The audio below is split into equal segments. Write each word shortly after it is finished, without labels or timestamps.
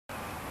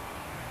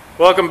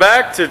Welcome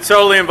back to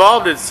Totally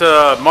Involved. It's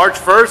March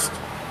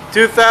 1st,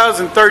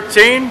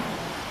 2013.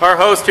 Our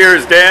host here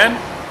is Dan,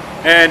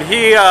 and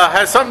he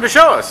has something to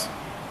show us.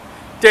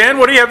 Dan,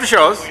 what do you have to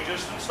show us? We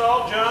just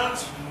installed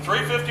John's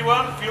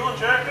 351 fuel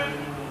injected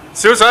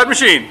suicide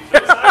machine.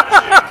 Come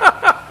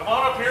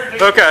on up here and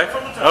take Okay, it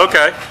from the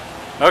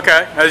top.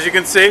 okay. As you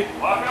can see,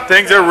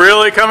 things are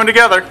really coming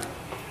together.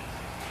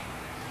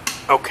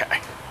 Okay.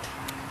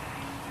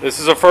 This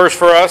is a first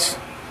for us.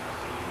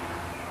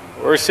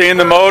 We're seeing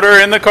the motor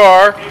in the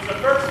car. It's the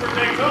first for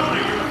Daytona.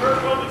 You're the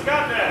first one that's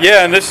got that.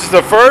 Yeah, and this is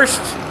the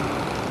first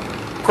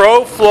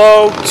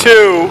ProFlow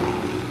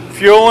 2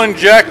 fuel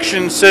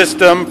injection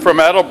system from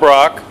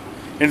Edelbrock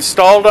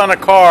installed on a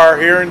car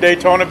here in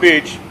Daytona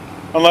Beach,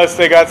 unless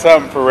they got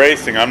something for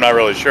racing. I'm not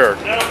really sure.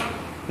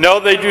 No,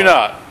 they do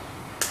not.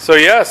 So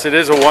yes, it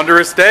is a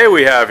wondrous day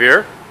we have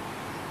here.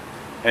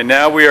 And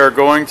now we are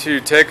going to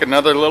take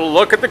another little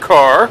look at the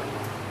car.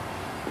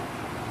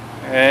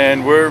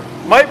 And we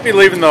might be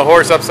leaving the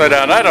horse upside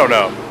down. I don't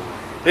know.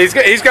 He's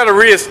got to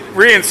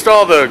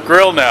reinstall the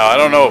grill now. I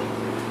don't know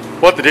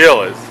what the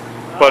deal is,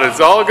 but it's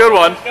all a good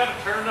one. Got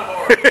to turn the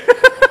horse. It'll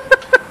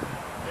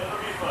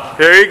be fun.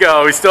 There you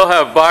go. We still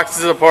have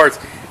boxes of parts.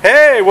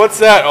 Hey, what's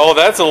that? Oh,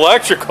 that's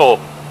electrical.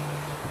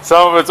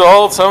 Some of it's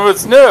old, some of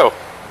it's new.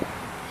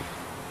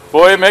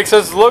 Boy, it makes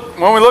us look,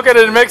 when we look at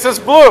it, it makes us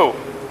blue,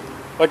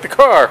 like the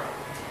car.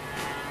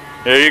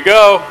 There you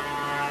go.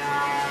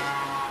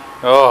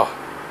 Oh.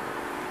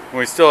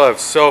 We still have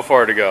so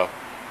far to go.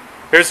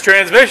 Here's the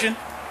transmission.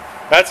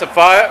 That's a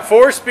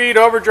 4-speed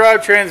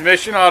overdrive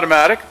transmission,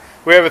 automatic.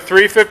 We have a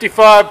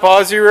 355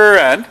 posi rear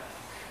end,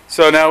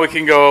 so now we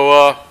can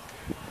go.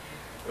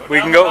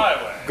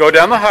 Go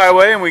down the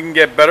highway, and we can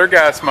get better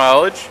gas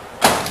mileage,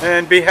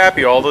 and be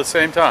happy all at the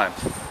same time.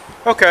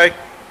 Okay,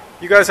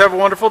 you guys have a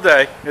wonderful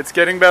day. It's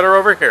getting better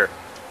over here.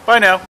 Bye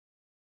now.